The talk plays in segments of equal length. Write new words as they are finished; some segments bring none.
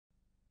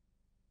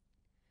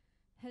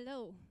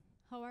Hello,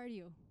 how are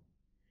you?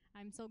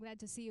 I'm so glad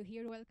to see you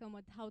here. Welcome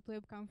at How to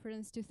Web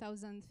Conference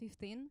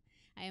 2015.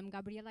 I am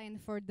Gabriela, and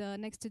for the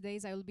next 2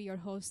 days, I will be your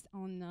host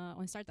on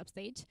Startup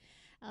Stage.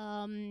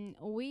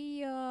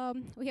 We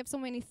have so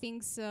many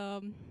things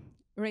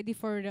ready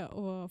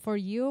for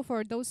you.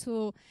 For those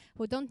who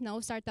don't know,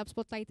 Startup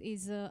Spotlight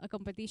is a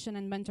competition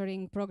and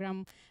mentoring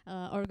program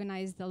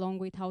organized along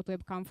with How to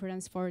Web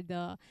Conference for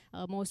the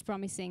most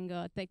promising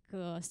tech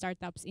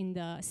startups in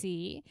the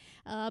CE.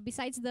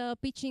 Besides the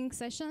pitching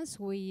sessions,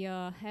 we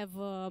have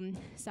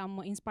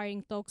some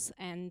inspiring talks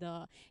and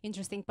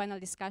interesting panel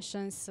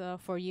discussions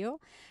for you.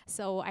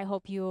 So I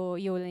hope you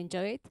will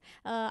enjoy it.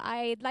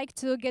 I'd like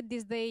to get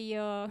this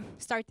day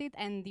started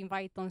and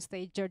invite on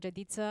stage George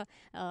Ditsa,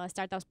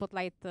 Startup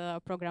Spotlight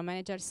Program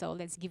Manager. So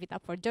let's give it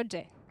up for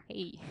George.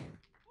 Hey.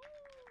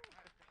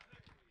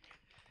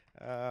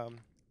 Um,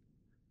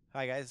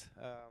 Hi guys.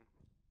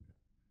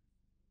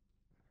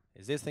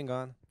 Is this thing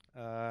on?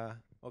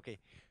 Okay.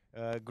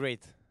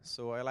 Great.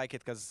 So I like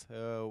it because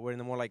we're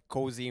in a more like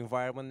cozy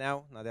environment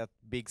now, not that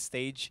big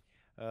stage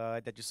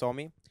that you saw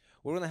me.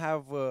 We're gonna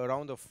have a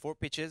round of 4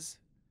 pitches.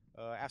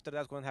 After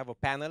that, we're gonna have a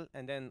panel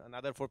and then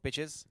another 4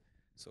 pitches.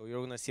 So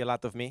you're gonna see a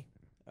lot of me.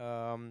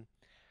 Um,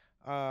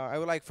 I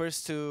would like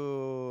first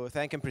to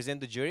thank and present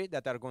the jury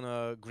that are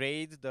gonna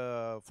grade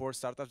the 4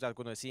 startups that are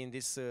gonna see in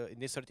this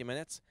 30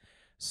 minutes.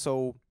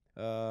 So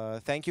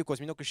thank you,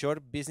 Cosmin Ocușor,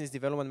 Business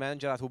Development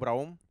Manager at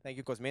Hubraum. Thank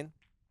you, Cosmin.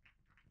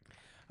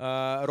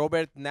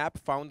 Robert Knapp,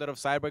 founder of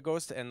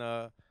CyberGhost and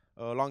a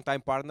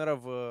longtime partner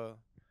of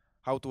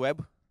How to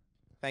Web.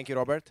 Thank you,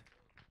 Robert.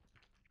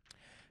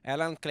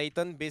 Alan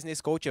Clayton,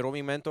 business coach and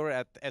roaming mentor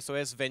at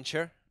SOS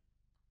Venture.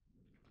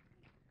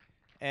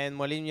 And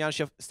Malin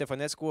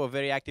Stefanescu, a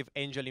very active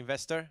angel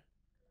investor.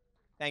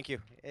 Thank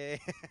you.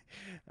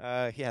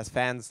 He has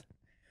fans.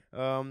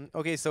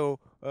 Okay, so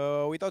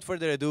without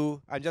further ado,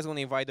 I'm just going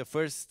to invite the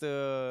first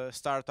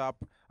startup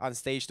on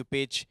stage to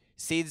pitch,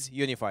 Seeds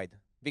Unified.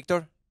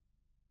 Victor?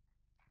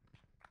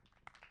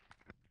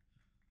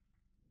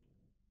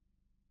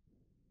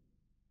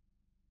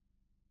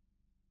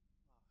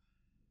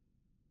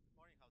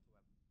 Morning, How to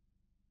Web.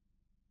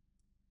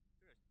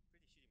 Pretty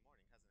shitty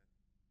morning, hasn't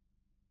it?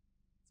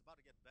 It's about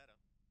to get better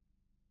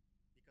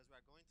because we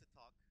are going to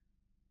talk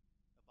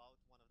about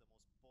one of the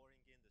most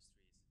boring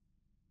industries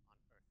on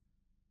earth,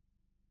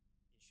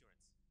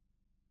 insurance.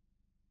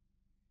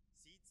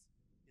 Seeds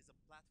is a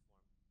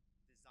platform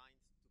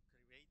designed to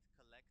create,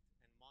 collect,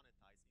 and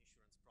monetize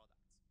insurance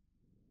products.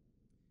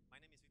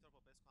 My name is Victor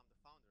Popescu. I'm the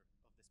founder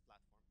of this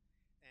platform.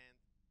 And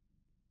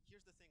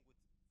here's the thing with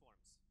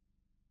forms.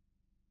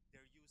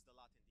 They're used a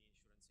lot in the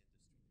insurance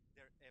industry.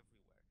 They're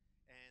everywhere.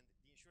 And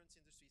the insurance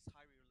industry is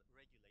highly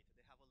regulated.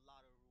 They have a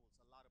lot of rules,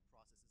 a lot of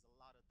processes, a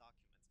lot of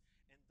documents.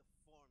 And the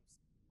forms,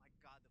 my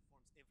God, the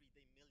forms, every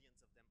day,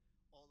 millions of them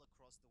all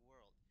across the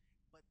world.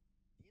 But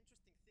the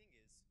interesting thing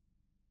is,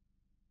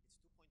 it's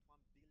 2.1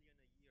 billion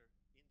a year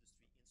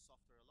industry in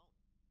software alone.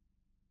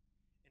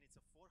 And it's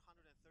a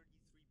 433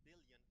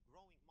 billion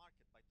growing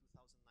market by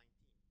 2019.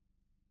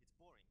 It's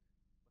boring,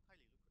 but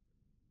highly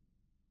lucrative.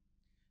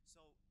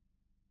 So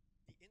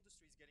the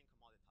industry is getting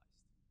commoditized.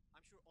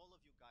 I'm sure all of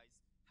you guys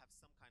have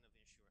some kind of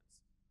insurance.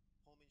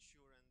 Home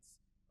insurance,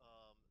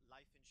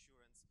 life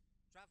insurance,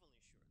 travel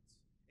insurance.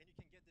 And you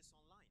can get this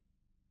online.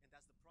 And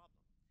that's the problem.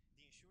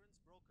 The insurance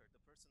broker, the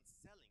person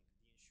selling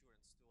the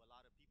insurance to a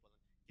lot of people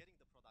and getting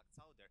the products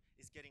out there,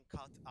 is getting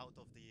cut out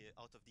of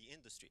the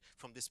industry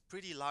from this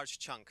pretty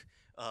large chunk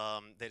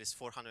that is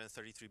 433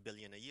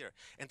 billion a year.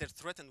 And they're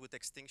threatened with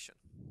extinction.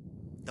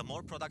 The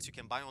more products you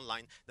can buy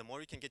online, the more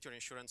you can get your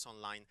insurance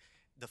online,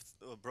 the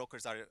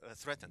brokers are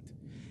threatened.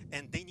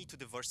 And they need to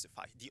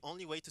diversify. The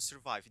only way to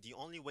survive, the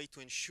only way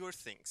to insure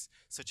things,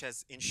 such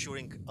as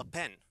insuring a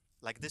pen,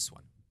 like this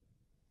one,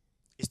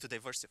 is to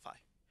diversify.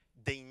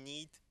 They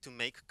need to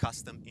make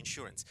custom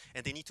insurance,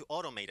 and they need to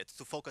automate it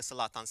to focus a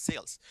lot on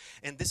sales.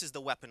 And this is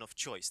the weapon of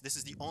choice. This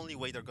is the only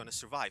way they're going to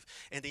survive,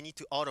 and they need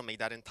to automate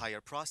that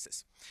entire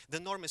process. The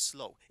norm is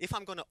slow. If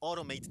I'm going to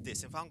automate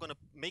this, if I'm going to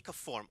make a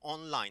form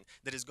online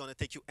that is going to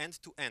take you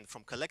end to end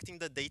from collecting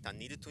the data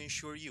needed to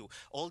insure you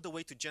all the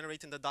way to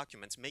generating the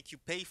documents, make you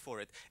pay for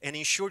it, and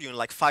insure you in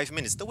like 5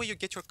 minutes, the way you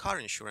get your car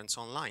insurance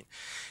online,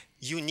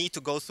 you need to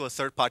go through a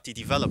third-party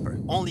developer.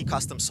 Only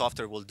custom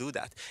software will do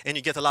that. And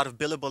you get a lot of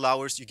billable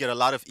hours, you get a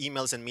lot of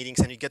emails and meetings,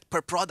 and you get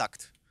per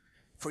product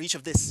for each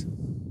of this.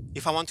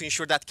 If I want to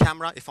insure that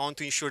camera, if I want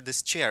to insure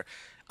this chair,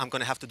 I'm going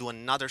to have to do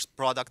another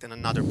product and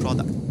another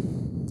product.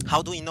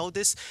 How do we know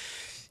this?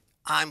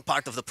 I'm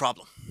part of the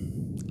problem.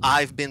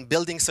 I've been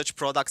building such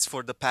products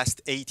for the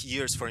past 8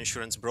 years for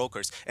insurance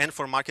brokers and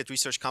for market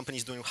research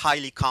companies doing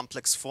highly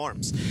complex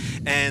forms.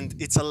 And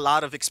it's a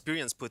lot of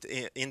experience put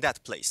in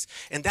that place.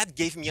 And that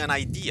gave me an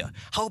idea.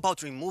 How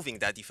about removing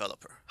that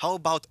developer? How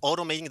about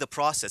automating the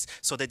process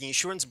so that the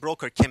insurance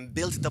broker can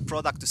build the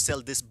product to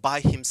sell this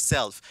by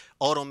himself,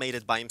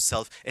 automated by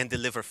himself, and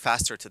deliver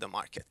faster to the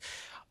market?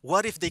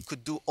 What if they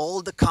could do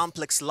all the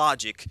complex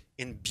logic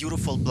in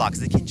beautiful blocks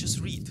they can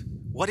just read?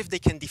 What if they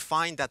can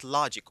define that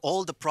logic,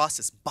 all the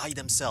process by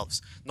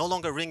themselves? No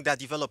longer ring that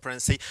developer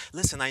and say,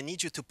 listen, I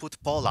need you to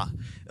put Paula,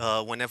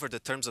 whenever the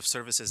terms of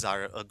services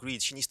are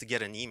agreed, she needs to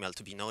get an email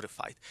to be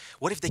notified.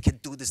 What if they can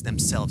do this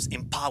themselves,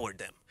 empower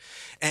them?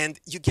 And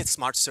you get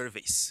smart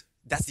surveys.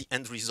 That's the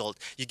end result.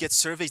 You get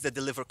surveys that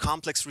deliver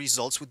complex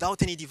results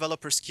without any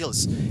developer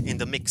skills in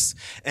the mix.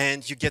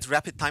 And you get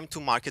rapid time to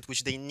market,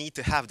 which they need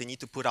to have. They need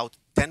to put out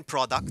 10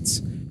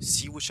 products,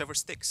 see whichever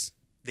sticks.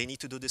 They need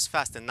to do this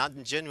fast and not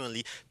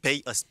genuinely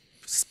pay a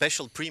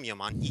special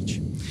premium on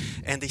each.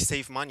 And they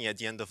save money at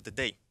the end of the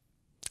day.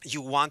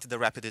 You want the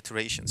rapid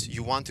iterations.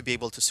 You want to be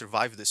able to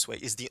survive this way.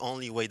 It's the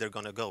only way they're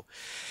going to go.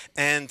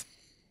 And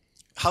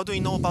how do we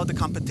know about the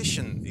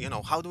competition? You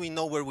know, how do we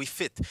know where we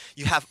fit?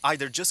 You have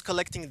either just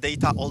collecting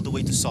data all the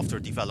way to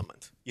software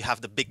development. You have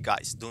the big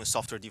guys doing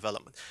software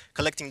development.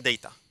 Collecting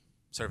data,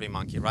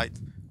 SurveyMonkey, right?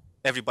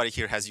 Everybody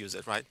here has used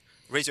it, right?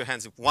 Raise your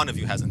hands if one of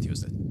you hasn't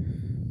used it.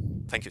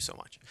 Thank you so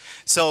much.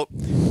 So,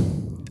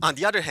 on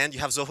the other hand, you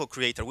have Zoho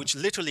Creator, which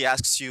literally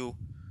asks you,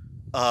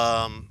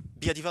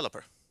 be a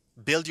developer.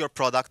 Build your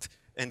product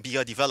and be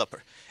a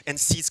developer. And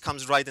Seeds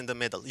comes right in the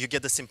middle. You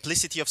get the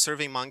simplicity of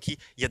SurveyMonkey,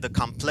 yet the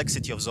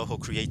complexity of Zoho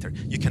Creator.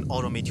 You can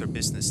automate your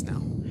business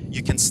now.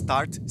 You can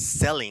start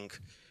selling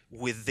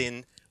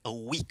within a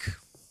week.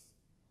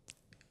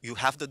 You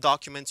have the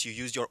documents, you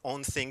use your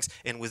own things,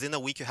 and within a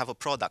week you have a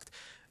product.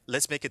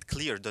 Let's make it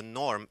clear, the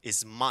norm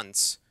is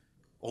months,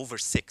 over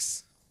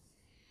 6.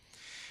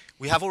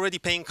 We have already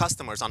paying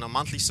customers on a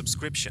monthly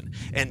subscription,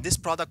 and this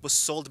product was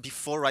sold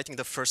before writing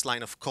the first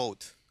line of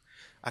code.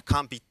 I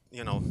can't be,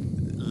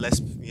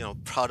 less,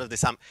 proud of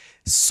this. I'm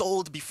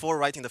sold before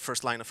writing the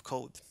first line of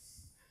code.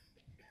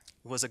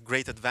 It was a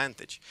great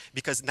advantage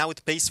because now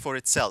it pays for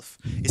itself.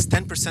 It's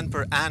 10%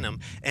 per annum,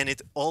 and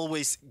it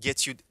always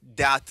gets you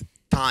that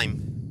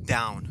time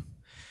down.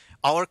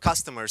 Our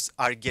customers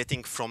are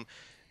getting from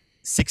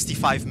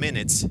 65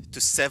 minutes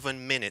to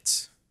 7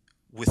 minutes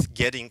with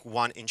getting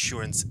one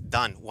insurance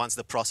done once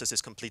the process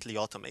is completely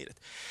automated.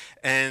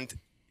 And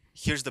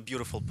here's the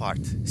beautiful part.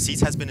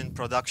 Seeds has been in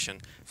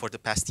production for the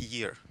past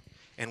year,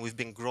 and we've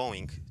been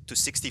growing to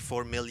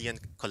 64 million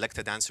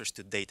collected answers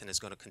to date, and it's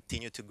going to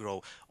continue to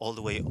grow all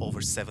the way over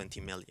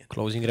 70 million.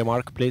 Closing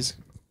remark, please.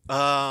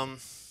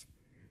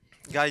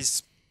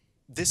 Guys,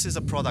 this is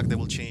a product that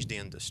will change the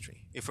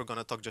industry if we're going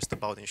to talk just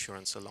about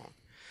insurance alone.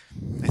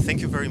 I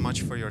thank you very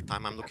much for your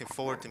time. I'm looking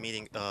forward to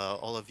meeting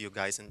all of you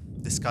guys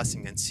and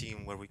discussing and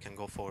seeing where we can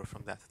go forward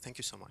from that. Thank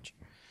you so much.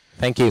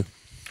 Thank you.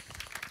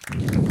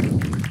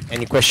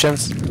 Any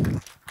questions?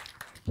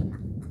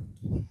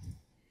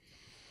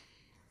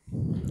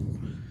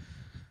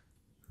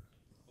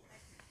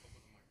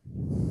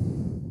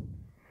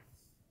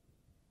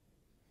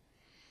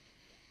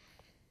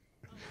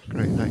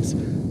 Great, thanks.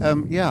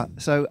 Yeah,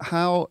 so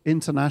how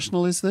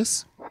international is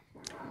this?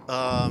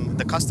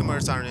 The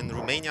customers are in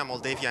Romania,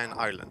 Moldavia, and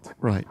Ireland.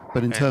 Right,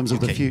 but in And terms of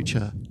the UK.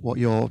 future, what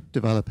you're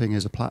developing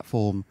is a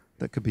platform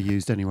that could be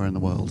used anywhere in the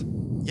world.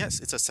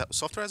 Yes, it's a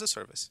software as a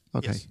service.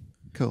 Okay, Yes.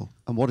 cool.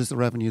 And what is the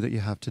revenue that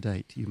you have to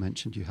date? You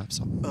mentioned you have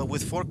some.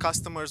 With 4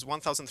 customers,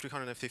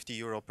 1,350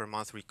 euro per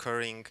month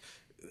recurring,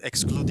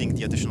 excluding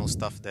the additional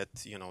stuff that,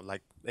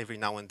 like every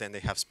now and then they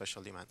have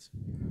special demands.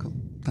 Cool,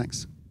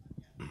 thanks.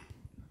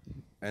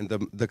 And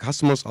the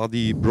customers are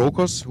the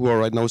brokers who are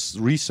right now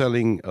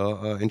reselling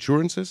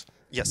insurances,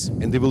 Yes,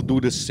 and they will do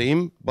the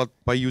same, but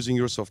by using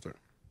your software.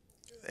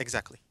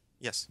 exactly.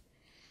 Yes.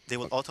 They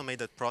will automate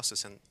that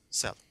process and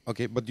sell.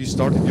 Okay, but you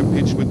started your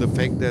pitch with the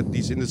fact that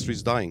this industry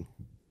is dying.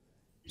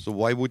 So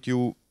why would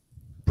you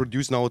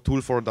produce now a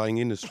tool for a dying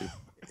industry?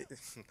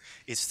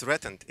 It's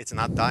threatened. It's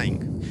not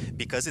dying.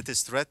 Because it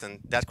is threatened,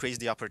 that creates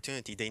the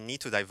opportunity. They need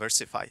to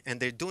diversify. And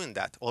they're doing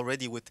that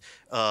already with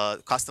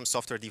custom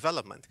software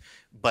development.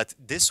 But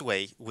this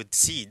way, with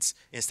Seeds,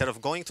 instead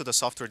of going to the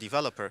software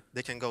developer,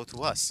 they can go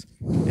to us.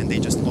 And they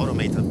just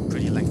automate a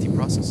pretty lengthy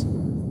process.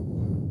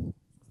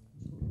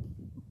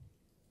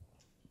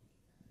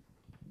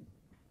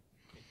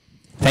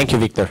 Thank you,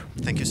 Victor.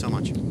 Thank you so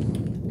much.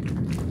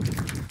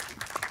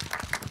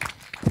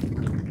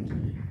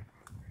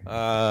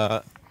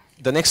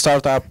 The next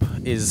startup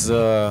is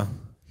a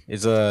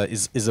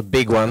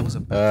big one.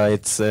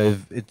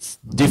 It's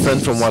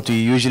different from what we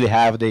usually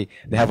have. They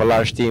have a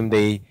large team.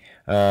 They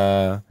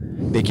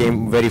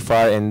came very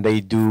far and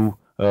they do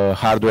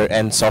hardware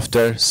and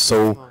software.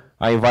 So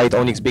I invite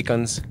Onyx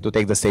Beacons to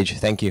take the stage.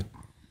 Thank you.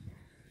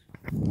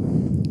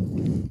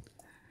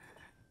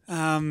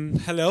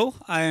 Hello,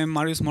 I am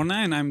Marius Morna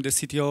and I'm the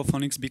CTO of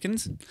Onyx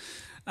Beacons.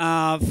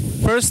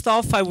 First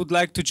off, I would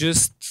like to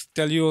just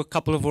tell you a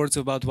couple of words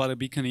about what a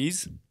beacon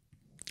is.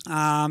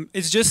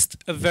 It's just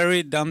a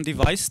very dumb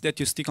device that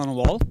you stick on a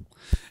wall.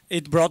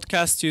 It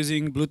broadcasts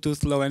using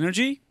Bluetooth low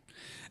energy,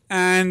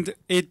 and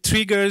it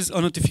triggers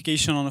a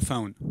notification on a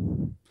phone.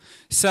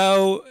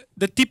 So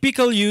the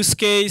typical use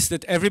case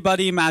that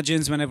everybody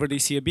imagines whenever they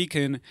see a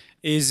beacon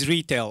is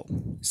retail.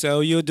 So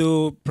you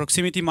do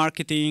proximity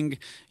marketing,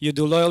 you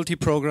do loyalty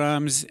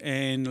programs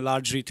in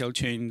large retail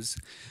chains.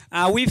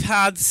 We've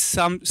had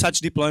some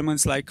such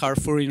deployments like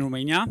Carrefour in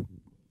Romania.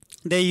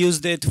 They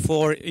used it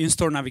for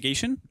in-store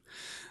navigation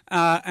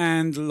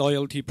and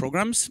loyalty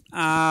programs.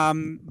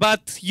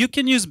 But you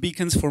can use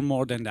beacons for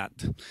more than that.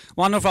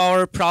 One of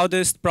our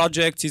proudest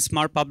projects is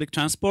Smart Public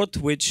Transport,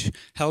 which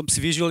helps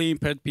visually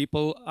impaired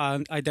people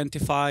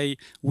identify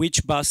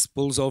which bus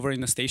pulls over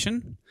in a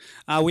station.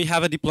 We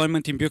have a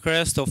deployment in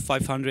Bucharest of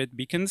 500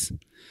 beacons.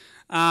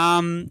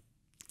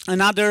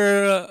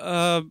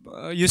 Another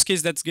use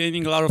case that's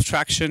gaining a lot of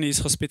traction is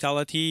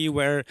hospitality,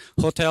 where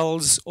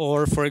hotels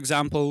or, for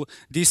example,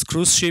 this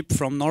cruise ship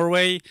from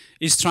Norway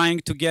is trying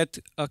to get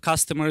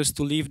customers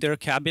to leave their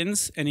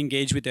cabins and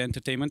engage with the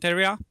entertainment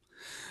area.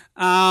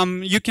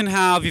 You can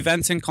have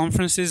events and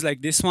conferences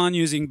like this one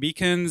using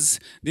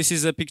beacons. This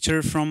is a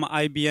picture from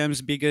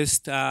IBM's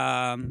biggest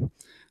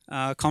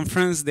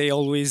conference. They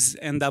always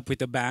end up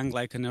with a bang,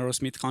 like an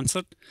Aerosmith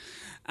concert.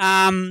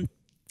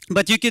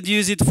 But you could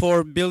use it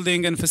for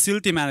building and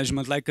facility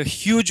management. Like a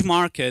huge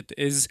market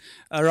is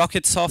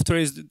Rocket Software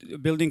is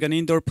building an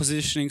indoor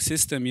positioning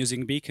system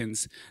using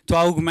beacons to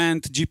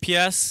augment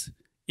GPS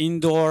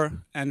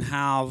indoor and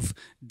have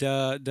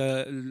the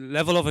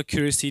level of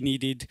accuracy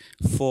needed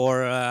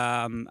for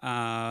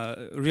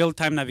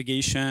real-time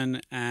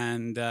navigation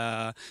and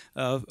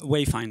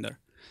Wayfinder.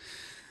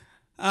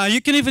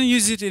 You can even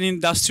use it in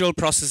industrial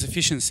process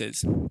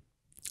efficiencies,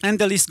 and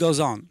the list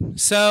goes on.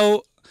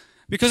 So,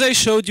 because I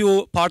showed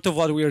you part of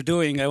what we are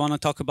doing, I want to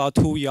talk about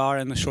who we are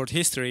and a short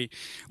history.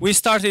 We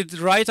started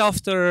right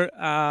after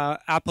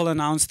Apple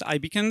announced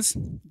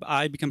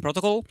iBeacon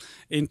protocol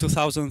in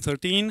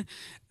 2013,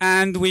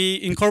 and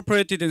we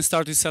incorporated and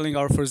started selling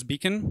our first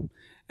beacon,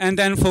 and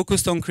then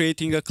focused on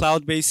creating a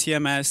cloud-based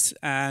CMS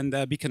and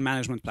a beacon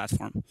management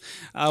platform.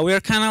 We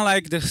are kind of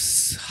like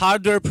this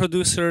hardware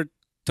producer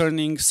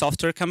turning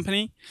software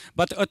company,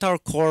 but at our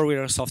core,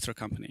 we're a software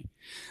company.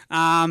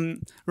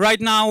 Right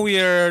now, we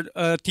are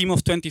a team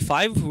of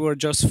 25. We were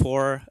just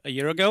 4 a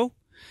year ago.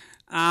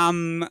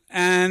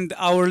 And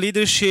our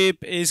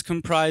leadership is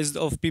comprised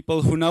of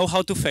people who know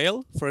how to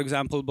fail. For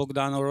example,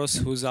 Bogdan Oros,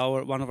 who's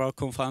one of our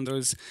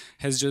co-founders,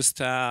 has just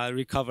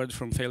recovered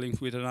from failing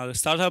with another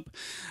startup.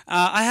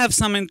 I have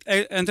some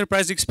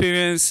enterprise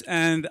experience,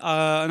 and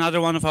another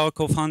one of our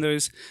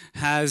co-founders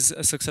has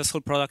a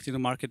successful product in the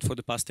market for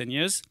the past 10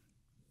 years.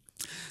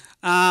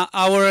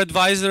 Our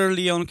advisor,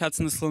 Leon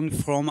Katznelson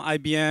from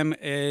IBM,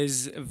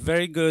 is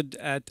very good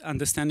at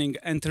understanding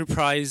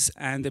enterprise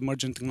and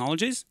emerging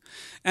technologies.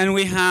 And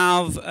we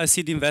have a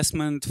seed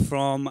investment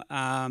from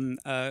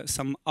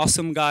some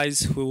awesome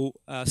guys who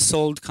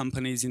sold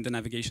companies in the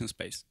navigation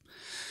space.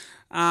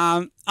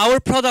 Our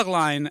product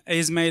line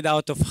is made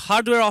out of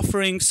hardware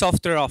offering,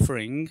 software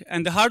offering,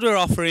 and the hardware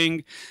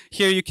offering,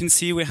 here you can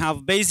see we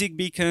have basic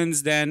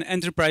beacons, then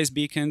enterprise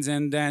beacons,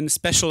 and then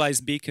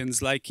specialized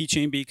beacons like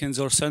keychain beacons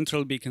or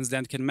central beacons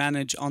that can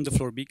manage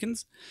on-the-floor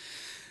beacons.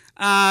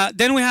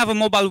 Then we have a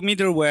mobile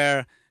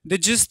middleware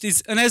that just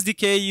is an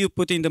SDK you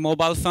put in the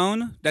mobile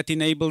phone that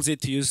enables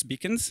it to use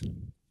beacons.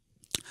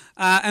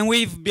 And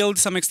we've built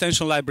some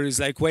extension libraries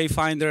like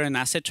Wayfinder and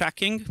asset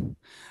tracking,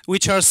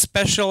 which are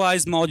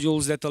specialized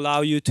modules that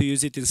allow you to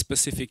use it in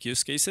specific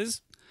use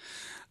cases.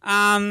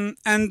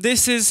 And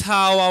this is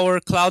how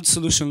our cloud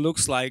solution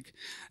looks like.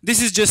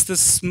 This is just a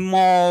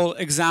small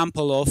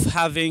example of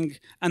having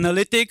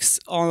analytics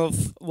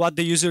of what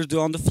the users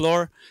do on the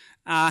floor,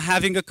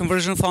 having a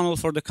conversion funnel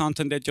for the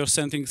content that you're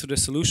sending to the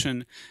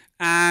solution,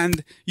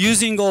 and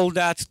using all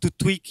that to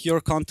tweak your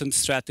content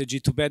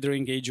strategy to better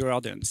engage your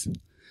audience.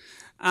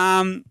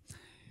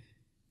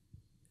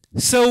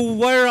 So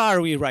where are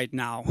we right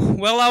now?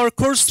 Well, our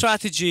core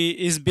strategy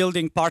is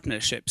building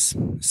partnerships.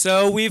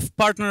 So we've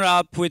partnered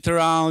up with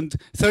around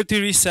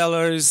 30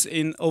 resellers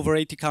in over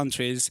 80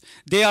 countries.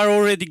 They are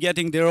already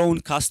getting their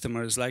own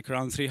customers, like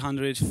around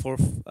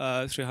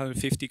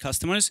 350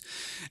 customers.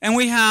 And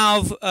we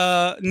have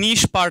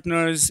niche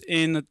partners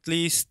in at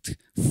least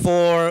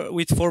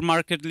with 4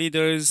 market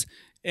leaders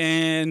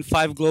and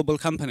 5 global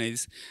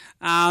companies.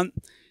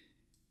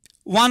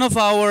 One of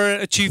our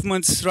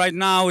achievements right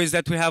now is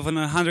that we have an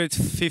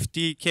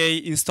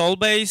 150K install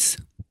base,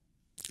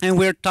 and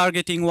we're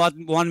targeting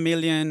 1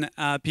 million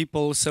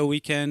people, so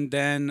we can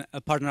then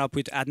partner up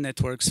with ad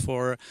networks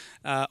for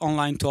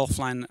online to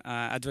offline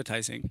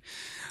advertising.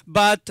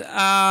 But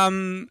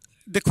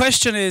the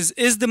question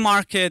is the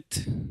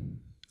market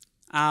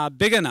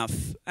big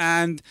enough?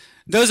 And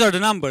those are the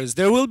numbers.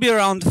 There will be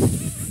around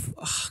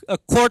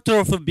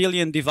 250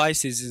 million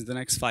devices in the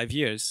next 5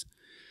 years.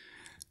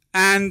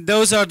 And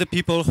those are the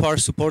people who are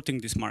supporting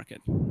this market.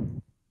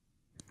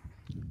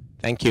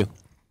 Thank you.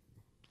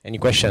 Any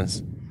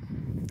questions?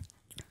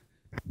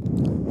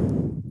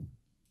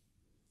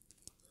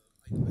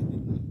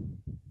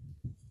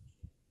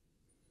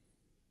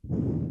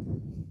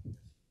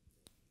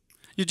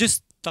 You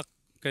just talk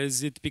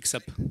because it picks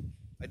up.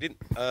 I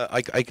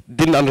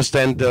didn't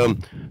understand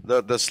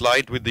the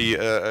slide with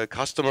the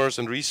customers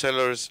and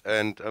resellers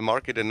and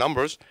market and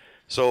numbers.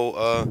 So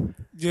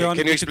can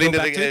you explain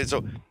that again?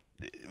 So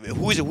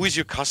who is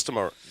your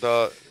customer?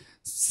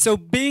 So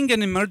being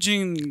an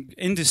emerging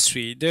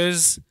industry,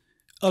 there's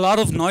a lot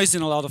of noise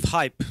and a lot of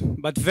hype,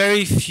 but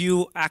very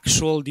few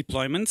actual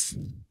deployments.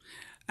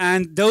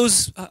 And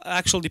those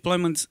actual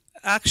deployments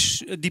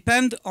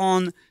depend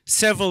on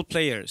several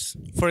players.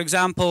 For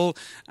example,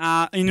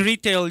 in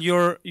retail,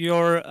 you're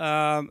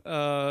relying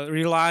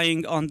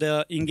on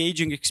the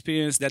engaging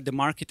experience that the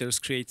marketers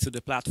create to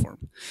the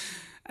platform.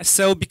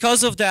 So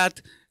because of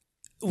that,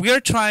 we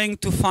are trying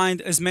to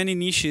find as many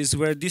niches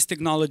where this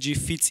technology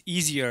fits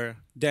easier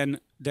than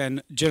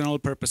general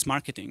purpose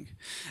marketing.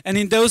 And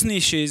in those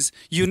niches,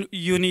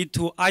 you need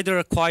to either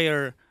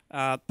acquire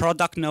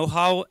product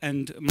know-how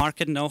and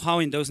market know-how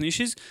in those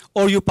niches,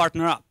 or you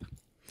partner up.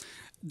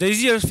 The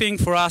easier thing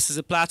for us as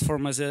a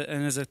platform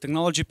and as a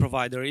technology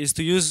provider is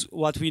to use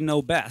what we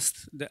know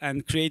best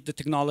and create the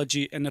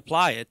technology and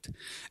apply it,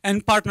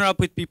 and partner up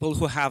with people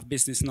who have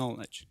business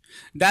knowledge.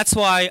 That's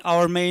why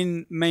our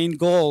main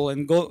goal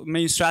and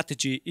main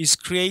strategy is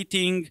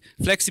creating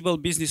flexible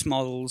business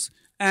models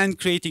and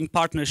creating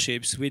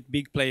partnerships with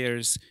big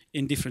players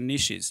in different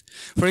niches.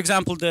 For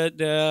example, the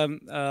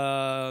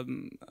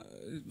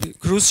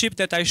cruise ship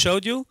that I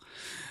showed you,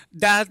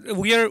 that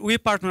we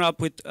partner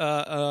up with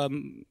a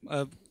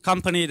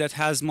company that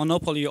has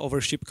monopoly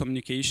over ship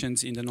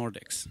communications in the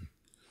Nordics.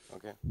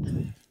 Okay.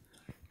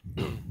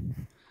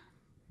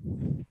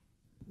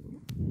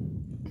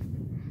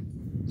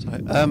 So,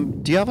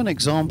 do you have an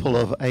example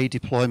of a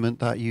deployment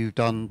that you've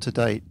done to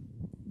date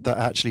that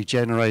actually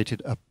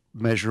generated a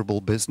measurable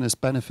business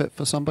benefit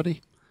for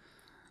somebody?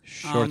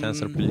 Short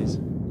answer, please.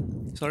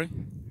 Sorry?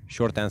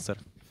 Short answer.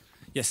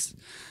 Yes.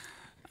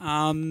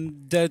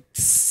 The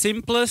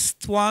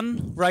simplest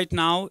one right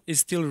now is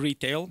still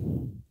retail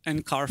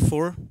and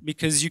Carrefour,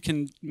 because you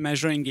can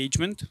measure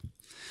engagement.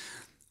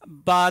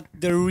 But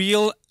the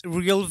real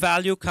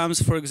value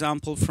comes, for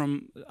example,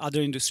 from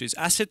other industries.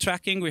 Asset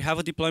tracking, we have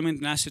a deployment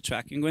in asset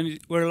tracking,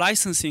 where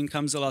licensing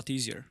comes a lot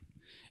easier.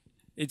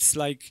 It's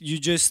like you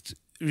just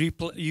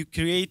you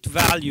create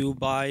value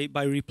by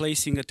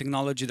replacing a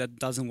technology that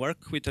doesn't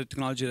work with a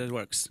technology that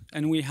works.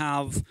 And we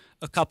have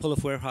a couple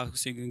of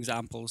warehousing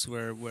examples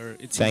where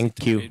it's easy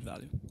to create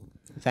value.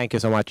 Thank you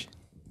so much.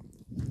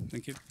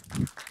 Thank you.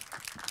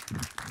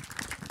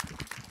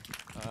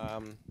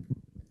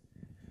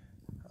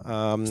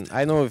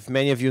 I know if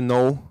many of you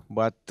know,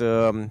 but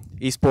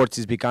esports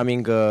is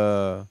becoming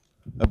a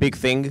big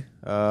thing.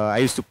 I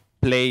used to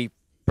play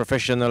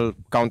professional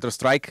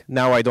Counter-Strike.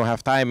 Now I don't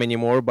have time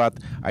anymore, but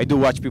I do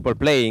watch people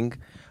playing.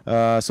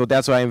 So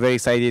that's why I'm very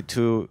excited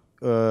to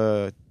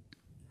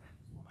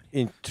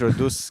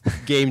introduce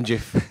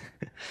GameGif.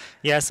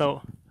 Yeah,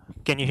 so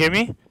can you hear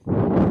me?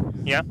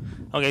 Yeah?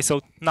 Okay,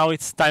 so now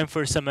it's time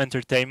for some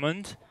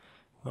entertainment.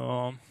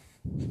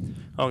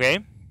 Okay.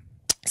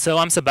 So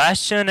I'm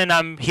Sebastian, and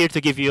I'm here to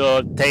give you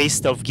a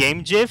taste of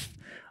GameGif,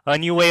 a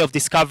new way of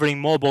discovering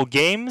mobile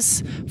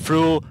games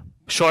through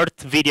short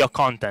video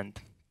content.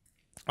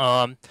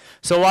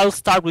 So I'll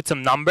start with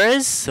some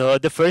numbers.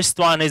 The first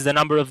one is the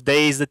number of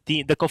days that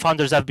the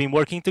co-founders have been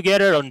working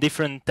together on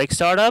different tech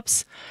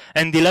startups.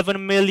 And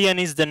 11 million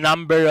is the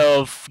number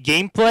of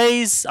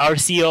gameplays our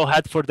CEO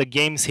had for the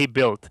games he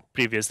built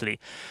previously.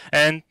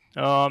 And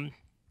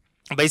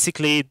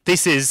basically,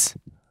 this is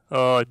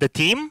the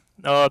team.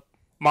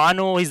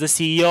 Manu is the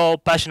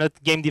CEO,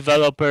 passionate game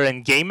developer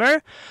and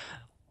gamer,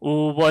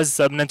 who was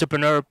an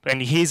entrepreneur,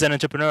 and he's an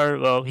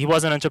entrepreneur. He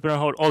was an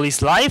entrepreneur all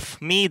his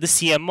life. Me, the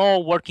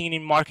CMO, working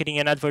in marketing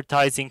and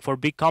advertising for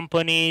big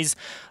companies,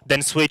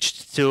 then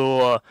switched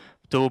to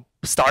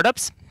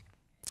startups.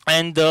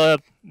 And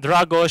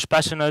Dragos,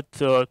 passionate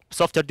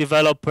software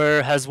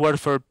developer, has worked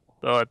for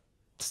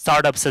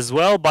startups as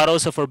well, but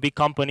also for big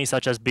companies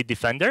such as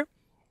Bitdefender.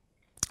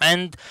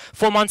 And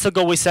 4 months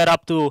ago, we set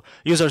up to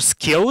use our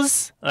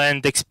skills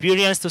and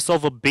experience to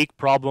solve a big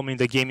problem in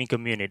the gaming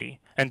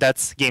community, and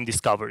that's game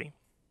discovery.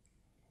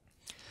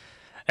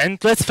 And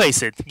let's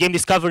face it, game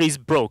discovery is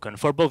broken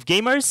for both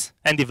gamers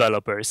and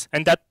developers,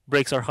 and that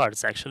breaks our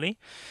hearts, actually.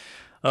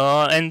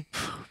 And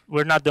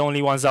we're not the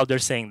only ones out there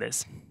saying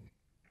this.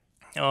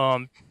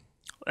 And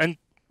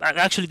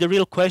actually, the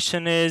real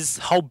question is,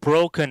 how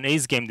broken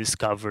is game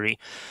discovery?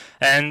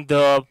 And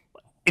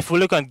if we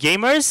look at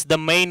gamers, the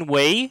main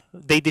way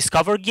they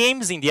discover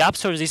games in the app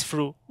stores is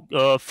through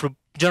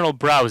general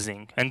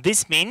browsing. And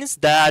this means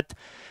that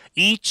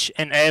each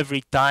and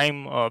every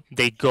time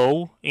they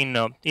go in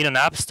an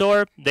app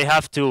store, they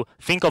have to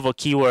think of a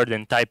keyword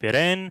and type it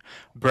in,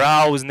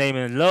 browse name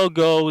and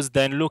logos,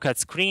 then look at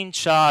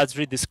screenshots,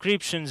 read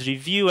descriptions,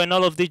 review, and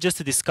all of this just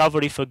to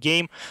discover if a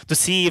game, to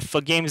see if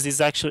a game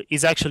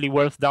is actually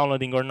worth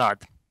downloading or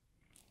not.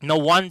 No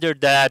wonder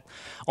that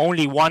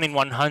only 1 in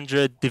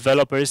 100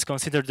 developers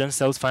consider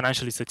themselves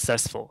financially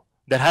successful.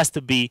 There has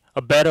to be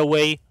a better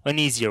way, an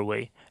easier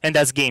way, and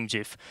that's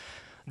GameGif,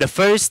 the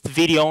first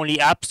video-only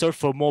app store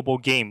for mobile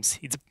games.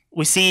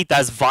 We see it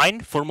as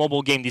Vine for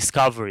mobile game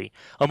discovery,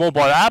 a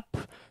mobile app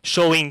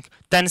showing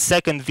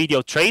 10-second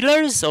video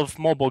trailers of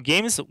mobile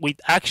games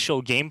with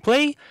actual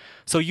gameplay,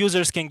 so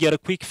users can get a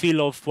quick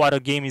feel of what a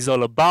game is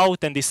all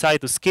about and decide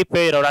to skip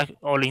it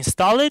or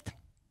install it.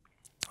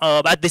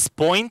 At this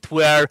point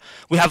where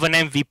we have an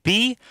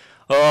MVP,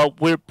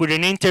 We're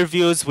in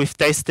interviews. We've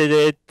tested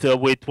it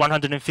with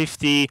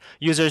 150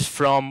 users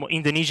from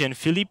Indonesia and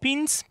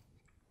Philippines,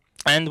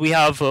 and we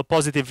have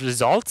positive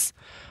results.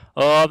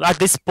 At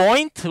this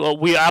point,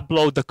 we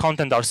upload the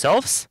content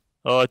ourselves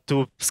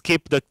to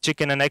skip the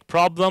chicken and egg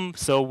problem.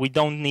 So we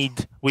don't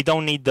need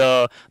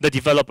the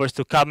developers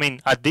to come in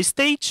at this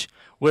stage.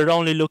 We're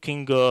only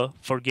looking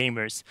for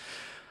gamers.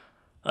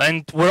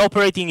 And we're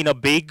operating in a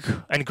big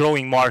and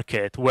growing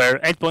market where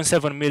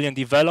 8.7 million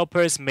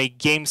developers make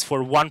games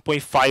for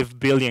 1.5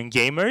 billion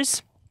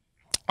gamers,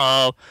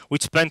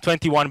 which spent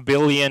 21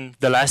 billion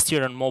the last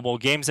year on mobile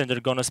games, and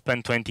they're gonna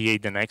spend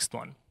 28 the next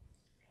one.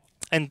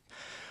 And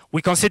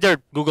we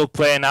consider Google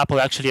Play and Apple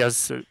actually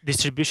as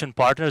distribution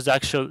partners,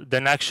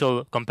 than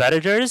actual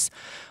competitors.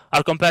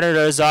 Our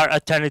competitors are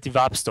alternative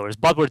app stores,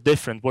 but we're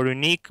different. We're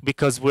unique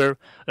because we're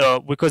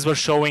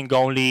showing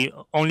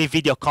only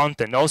video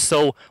content.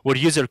 Also, we're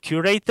user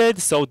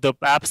curated, so the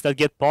apps that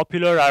get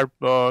popular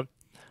are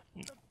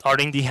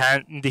in the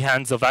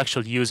hands of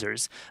actual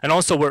users. And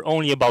also, we're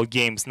only about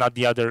games, not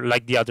the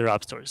other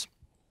app stores.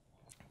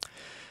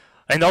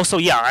 And also,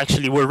 yeah,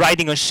 actually, we're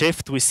riding a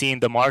shift we see in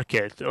the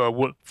market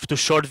to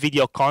short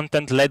video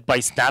content led by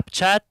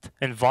Snapchat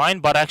and Vine,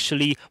 but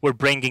actually, we're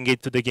bringing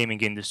it to the gaming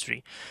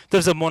industry. In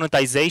terms of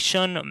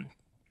monetization,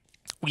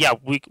 yeah,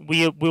 we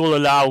will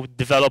allow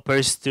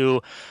developers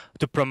to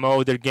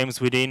promote their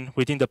games within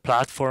the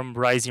platform,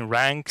 rising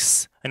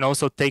ranks, and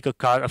also take a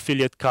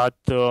affiliate cut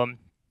through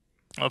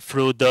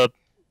the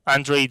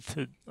Android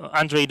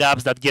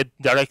apps that get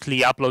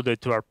directly uploaded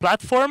to our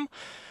platform.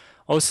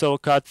 Also, a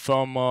cut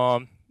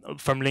from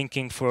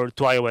linking to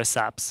iOS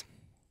apps.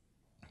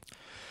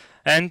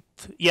 And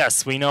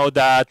yes, we know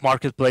that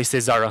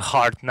marketplaces are a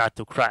hard nut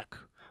to crack.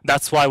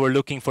 That's why we're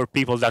looking for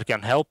people that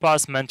can help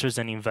us, mentors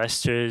and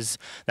investors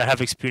that have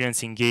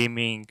experience in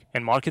gaming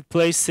and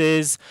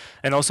marketplaces,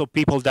 and also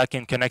people that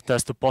can connect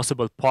us to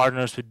possible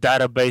partners with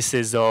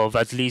databases of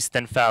at least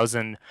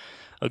 10,000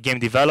 game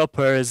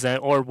developers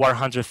or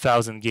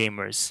 100,000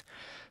 gamers.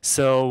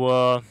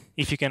 So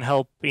if you can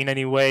help in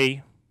any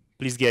way,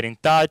 please get in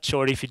touch,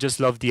 or if you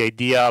just love the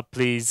idea,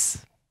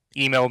 please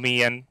email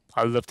me and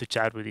I'd love to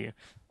chat with you.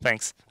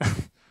 Thanks.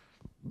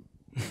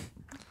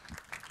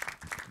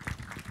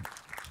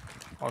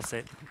 All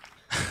set.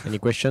 Any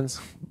questions?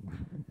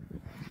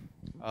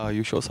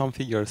 You show some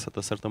figures at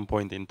a certain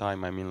point in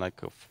time. I mean, like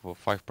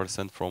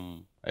 5%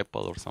 from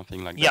Apple or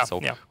something like that.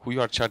 So who you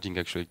are charging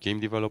actually,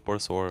 game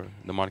developers or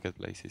the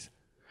marketplaces?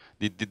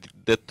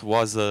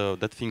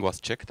 That thing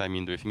was checked? I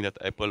mean, do you think that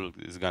Apple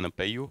is gonna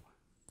pay you?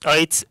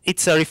 It's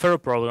a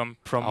referral program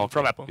from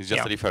Apple. It's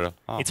just a referral.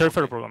 It's a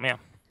referral program, yeah.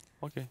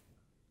 Okay.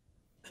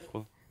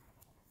 Cool.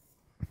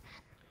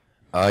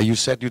 You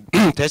said you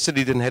tested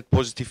it and had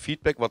positive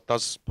feedback. What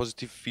does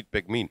positive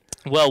feedback mean?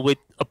 Well, with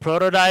a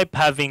prototype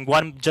having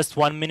just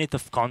 1 minute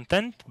of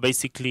content,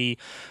 basically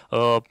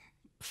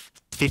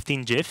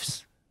 15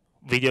 GIFs,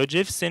 video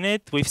GIFs in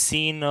it, we've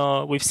seen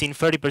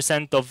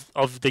 30%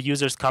 of the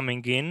users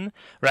coming in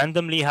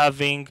randomly,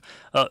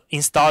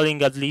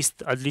 installing at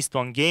least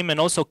one game, and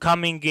also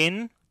coming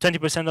in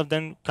 20% of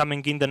them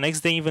coming in the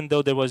next day, even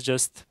though there was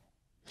just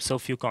so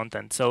few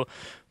content. So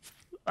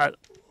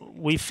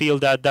we feel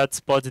that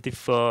that's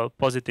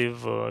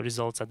positive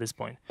results at this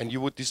point. And you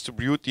would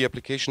distribute the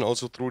application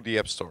also through the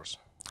app stores?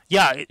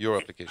 Yeah, your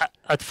application.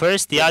 At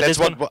first, yeah. That's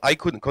what I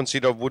couldn't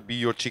consider would be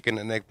your chicken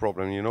and egg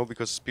problem, you know,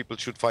 because people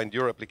should find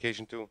your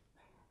application too,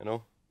 you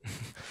know.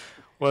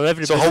 Well,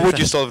 so how would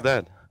you solve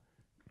that?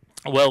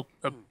 Well,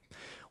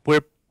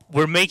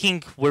 we're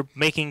making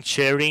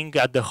sharing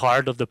at the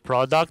heart of the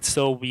product,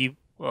 so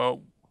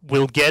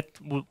we'll get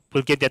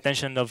the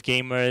attention of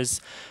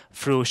gamers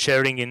through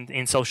sharing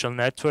in social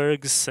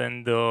networks,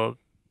 and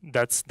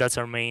that's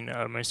our main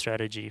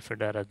strategy for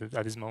that at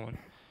this moment.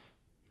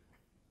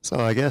 So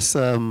I guess,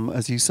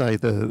 as you say,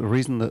 the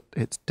reason that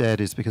it's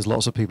dead is because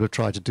lots of people have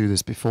tried to do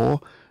this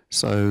before.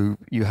 So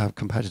you have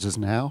competitors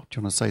now. Do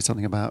you want to say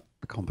something about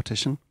the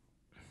competition?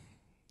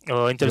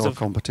 In terms of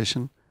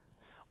competition?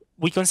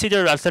 We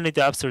consider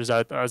alternative app stores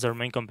as our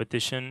main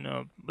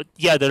competition. But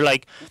yeah, they're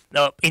like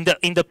in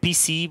the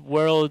PC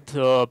world,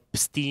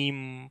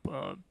 Steam.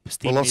 Well,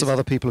 lots of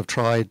other people have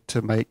tried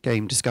to make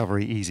game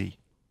discovery easy.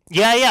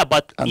 Yeah,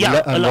 but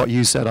and what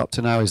you said up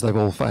to now is they've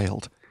all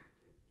failed.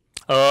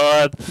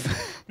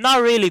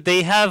 Not really.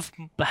 They have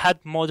had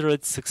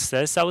moderate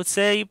success, I would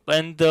say,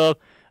 and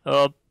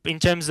in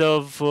terms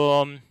of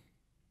like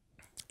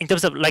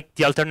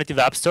the alternative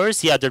app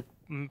stores, yeah, they're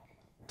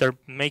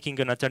making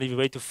an alternative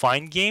way to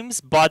find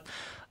games, but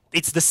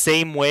it's the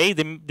same way.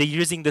 They're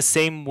using the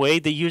same way.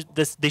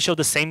 They show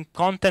the same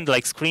content,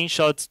 like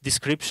screenshots,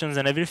 descriptions,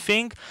 and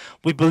everything.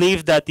 We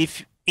believe that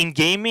if in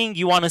gaming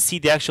you want to see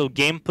the actual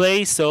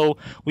gameplay, so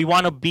we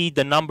want to be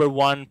the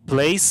 #1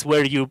 place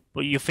where you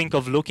think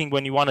of looking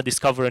when you want to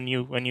discover a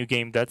new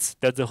game. That's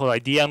the whole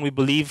idea, and we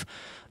believe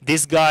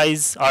these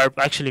guys are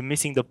actually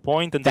missing the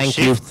point and the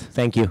shift.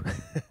 Thank you.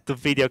 To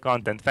video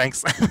content.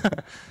 Thanks.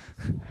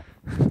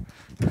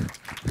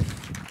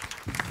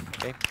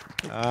 Okay.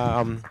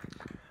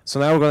 So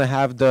now we're going to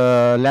have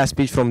the last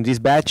speech from this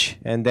batch,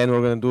 and then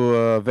we're going to do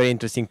a very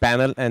interesting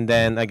panel, and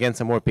then again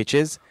some more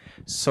pitches.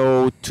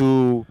 So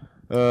to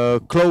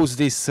close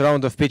this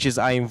round of pitches,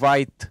 I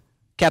invite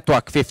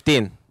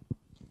Catwalk15.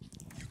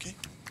 Okay.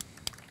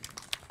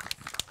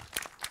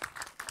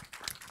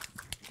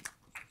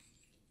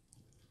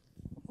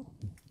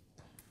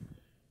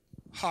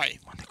 Hi,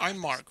 I'm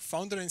Mark,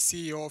 founder and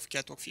CEO of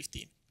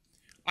Catwalk15.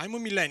 I'm a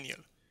millennial.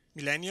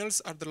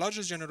 Millennials are the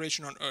largest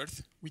generation on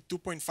Earth with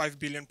 2.5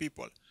 billion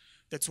people.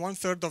 That's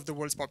 1/3 of the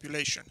world's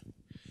population.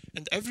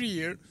 And every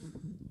year,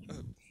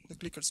 the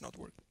clicker's not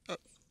working.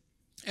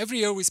 Every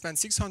year we spend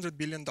 $600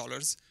 billion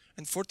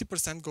and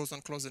 40% goes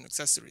on clothes and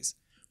accessories.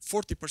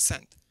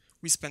 40%.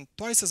 We spend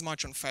twice as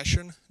much on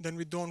fashion than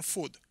we do on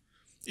food.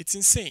 It's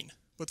insane,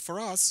 but for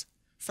us,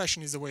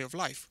 fashion is a way of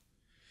life.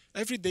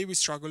 Every day we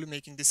struggle in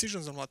making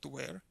decisions on what to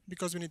wear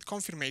because we need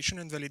confirmation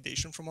and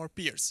validation from our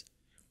peers.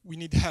 We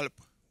need help,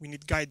 we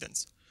need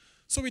guidance.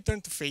 So we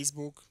turn to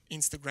Facebook,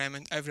 Instagram,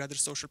 and every other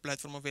social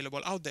platform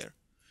available out there.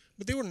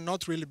 But they were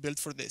not really built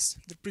for this.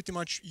 They're pretty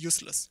much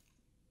useless.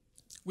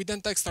 We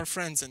then text our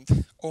friends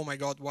and, oh my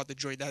god, what a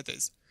joy that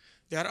is.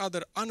 They are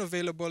either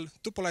unavailable,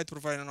 too polite to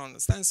provide an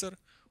honest answer,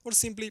 or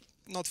simply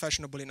not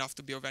fashionable enough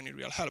to be of any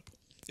real help.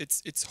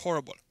 It's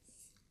horrible.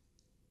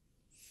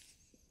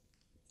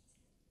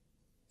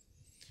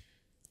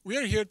 We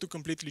are here to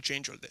completely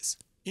change all this.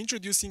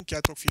 Introducing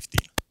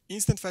Catwalk15.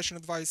 Instant fashion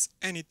advice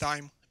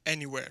anytime,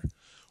 anywhere.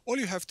 All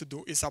you have to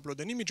do is upload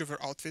an image of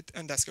your outfit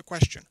and ask a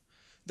question.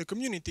 The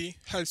community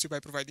helps you by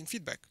providing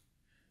feedback.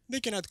 They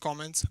can add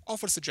comments,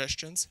 offer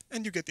suggestions,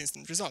 and you get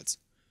instant results.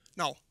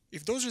 Now,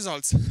 if those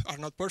results are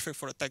not perfect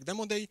for a tech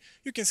demo day,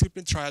 you can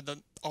simply try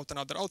out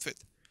another outfit.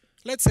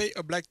 Let's say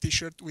a black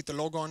t-shirt with a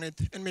logo on it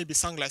and maybe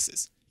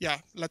sunglasses.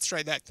 Yeah, let's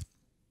try that.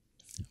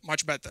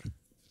 Much better.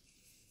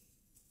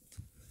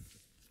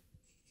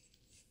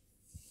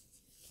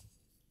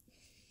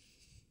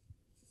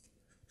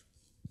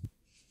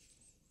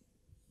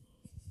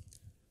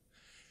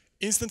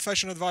 Instant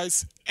fashion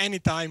advice,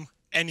 anytime,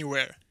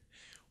 anywhere.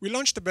 We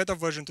launched a beta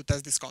version to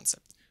test this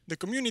concept. The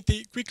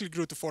community quickly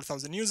grew to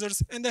 4,000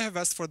 users, and they have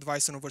asked for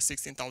advice on over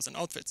 16,000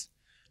 outfits.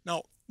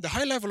 Now, the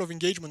high level of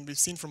engagement we've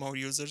seen from our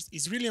users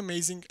is really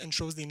amazing and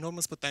shows the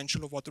enormous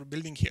potential of what we're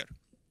building here.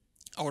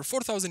 Our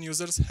 4,000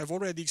 users have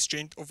already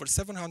exchanged over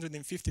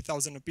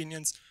 750,000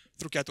 opinions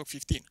through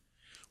Catwalk15.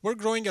 We're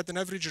growing at an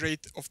average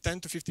rate of 10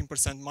 to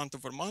 15% month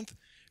over month,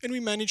 and we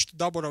managed to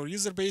double our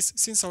user base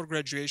since our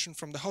graduation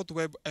from the How to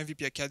Web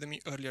MVP Academy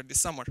earlier this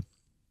summer.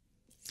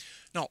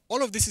 Now,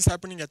 all of this is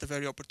happening at a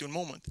very opportune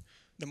moment.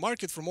 The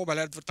market for mobile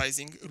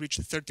advertising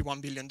reached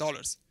 $31 billion.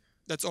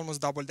 That's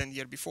almost double than the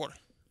year before.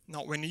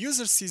 Now, when a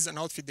user sees an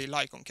outfit they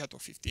like on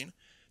Catwalk15,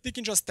 they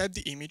can just tap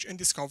the image and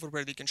discover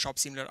where they can shop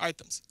similar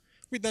items.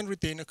 We then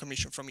retain a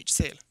commission from each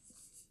sale.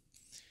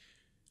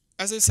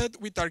 As I said,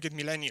 we target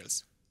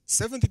millennials.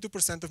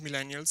 72% of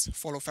millennials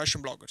follow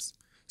fashion bloggers.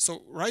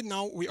 So right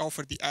now we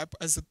offer the app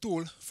as a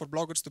tool for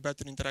bloggers to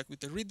better interact with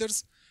their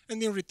readers,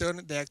 and in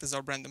return they act as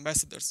our brand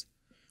ambassadors.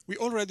 We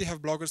already have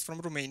bloggers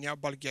from Romania,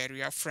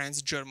 Bulgaria,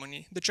 France,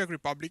 Germany, the Czech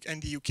Republic,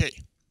 and the UK.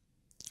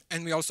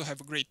 And we also have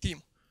a great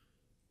team.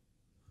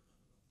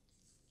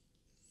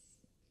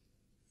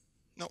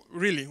 No,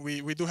 really,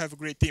 we do have a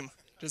great team.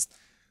 Just,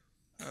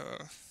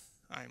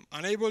 I'm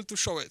unable to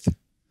show it.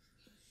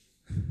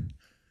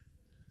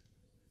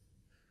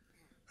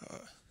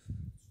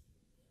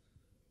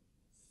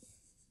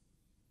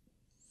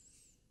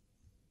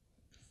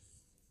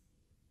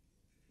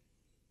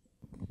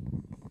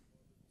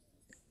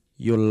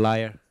 You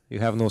liar. You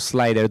have no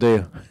slider, do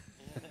you?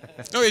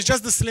 No, it's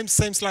just the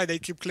same slide. I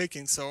keep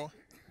clicking, so.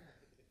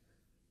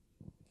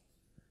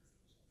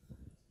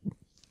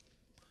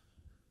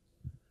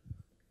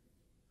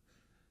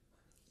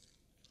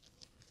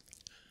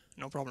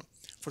 No problem.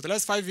 For the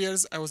last 5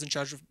 years, I was in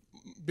charge of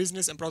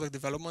business and product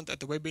development at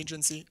the web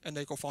agency, and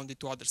I co-founded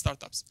 2 other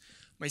startups.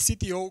 My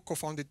CTO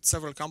co-founded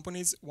several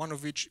companies, one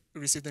of which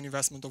received an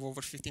investment of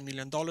over $15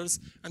 million,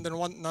 and then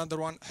another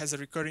one has a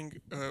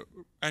recurring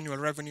annual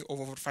revenue of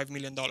over $5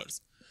 million.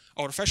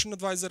 Our fashion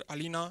advisor,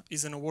 Alina,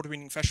 is an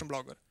award-winning fashion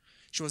blogger.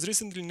 She was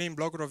recently named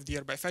Blogger of the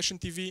Year by Fashion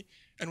TV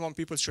and won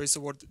People's Choice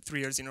Award 3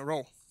 years in a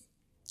row.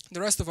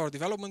 The rest of our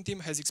development team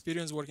has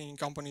experience working in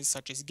companies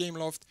such as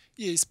Gameloft,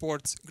 EA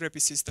Sports,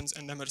 Greppy Systems,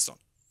 and Emerson.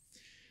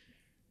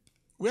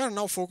 We are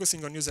now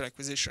focusing on user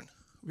acquisition.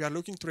 We are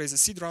looking to raise a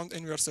seed round,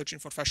 and we are searching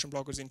for fashion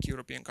bloggers in key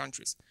European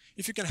countries.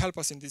 If you can help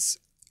us in this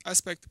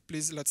aspect,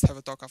 please let's have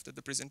a talk after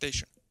the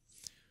presentation.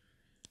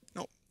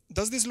 Now,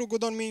 does this look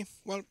good on me?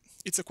 Well,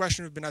 it's a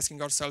question we've been asking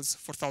ourselves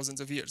for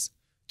thousands of years.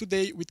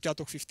 Today, with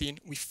Catwalk15,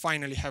 we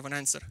finally have an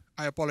answer.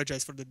 I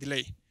apologize for the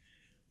delay.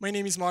 My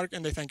name is Mark,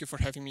 and I thank you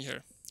for having me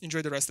here.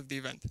 Enjoy the rest of the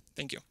event.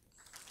 Thank you.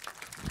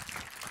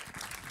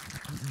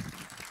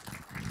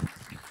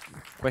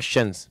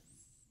 Questions?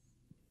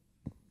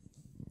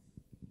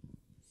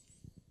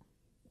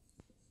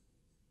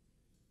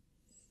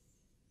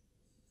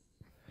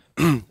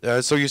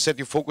 So you said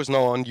you focus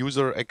now on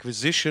user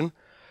acquisition.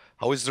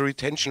 how is the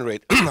retention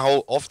rate?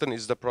 How often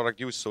is the product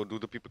used? So do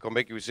the people come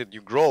back? You said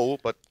you grow,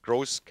 but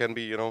growth can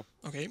be,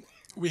 Okay.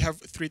 We have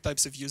 3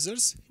 types of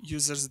users.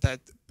 Users that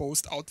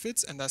post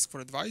outfits and ask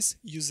for advice,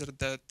 users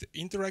that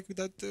interact with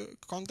that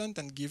content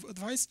and give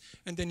advice,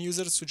 and then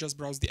users who just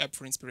browse the app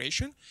for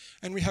inspiration.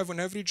 And we have an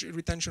average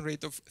retention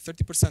rate of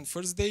 30%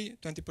 first day,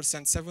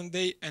 20% 7th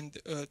day, and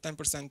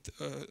 10%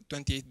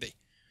 28th day.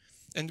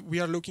 And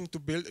we are looking to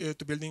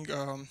building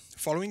a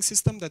following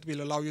system that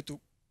will allow you to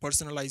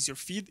personalize your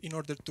feed in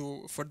order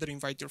to further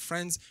invite your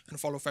friends and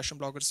follow fashion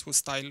bloggers whose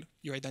style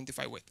you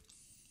identify with.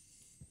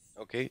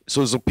 Okay,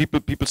 so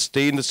people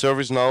stay in the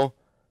service now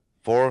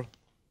for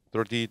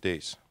 30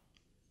 days,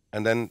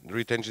 and then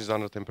retention is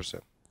under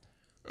 10%.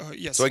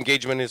 Yes. So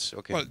engagement is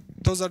okay. Well,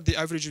 those are the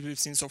averages we've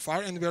seen so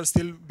far, and we are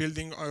still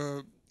building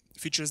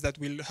features that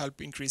will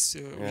help increase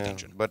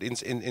retention. But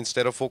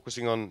instead of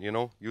focusing on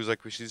user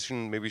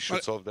acquisition, maybe we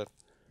should solve that.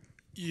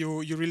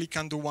 You really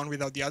can't do one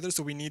without the other,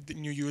 so we need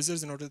new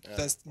users in order to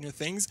test new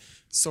things.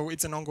 So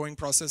it's an ongoing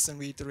process, and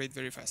we iterate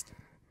very fast.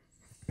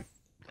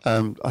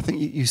 I think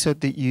you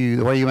said that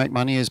the way you make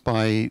money is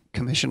by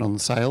commission on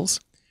sales.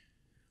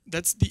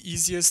 That's the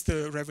easiest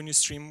revenue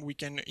stream we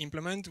can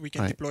implement. We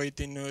can deploy it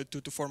in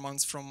 2 to 4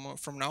 months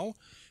from now.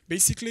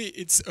 Basically,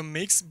 it's a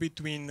mix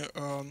between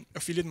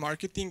affiliate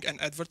marketing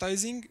and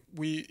advertising.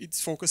 It's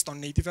focused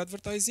on native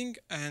advertising,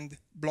 and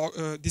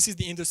this is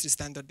the industry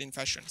standard in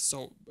fashion.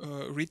 So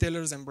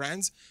retailers and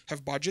brands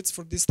have budgets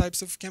for these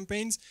types of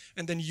campaigns,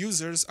 and then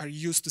users are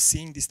used to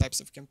seeing these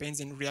types of campaigns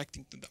and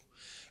reacting to them.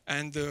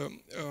 And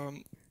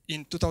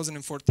in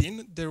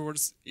 2014, there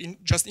was,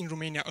 just in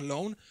Romania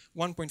alone,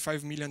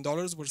 $1.5 million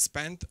were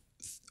spent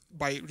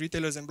by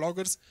retailers and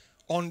bloggers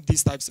on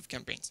these types of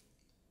campaigns.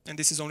 And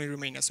this is only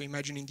Romania, so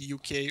imagine in the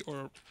UK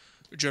or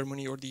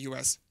Germany or the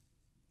US.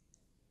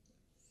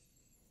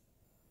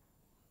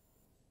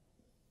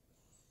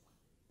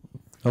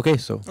 Okay,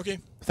 so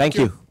thank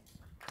you.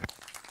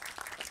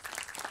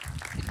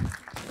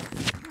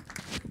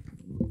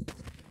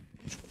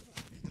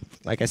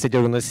 Like I said,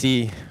 you're going to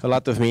see a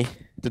lot of me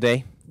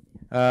today.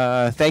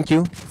 Thank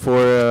you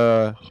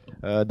for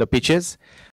the pitches.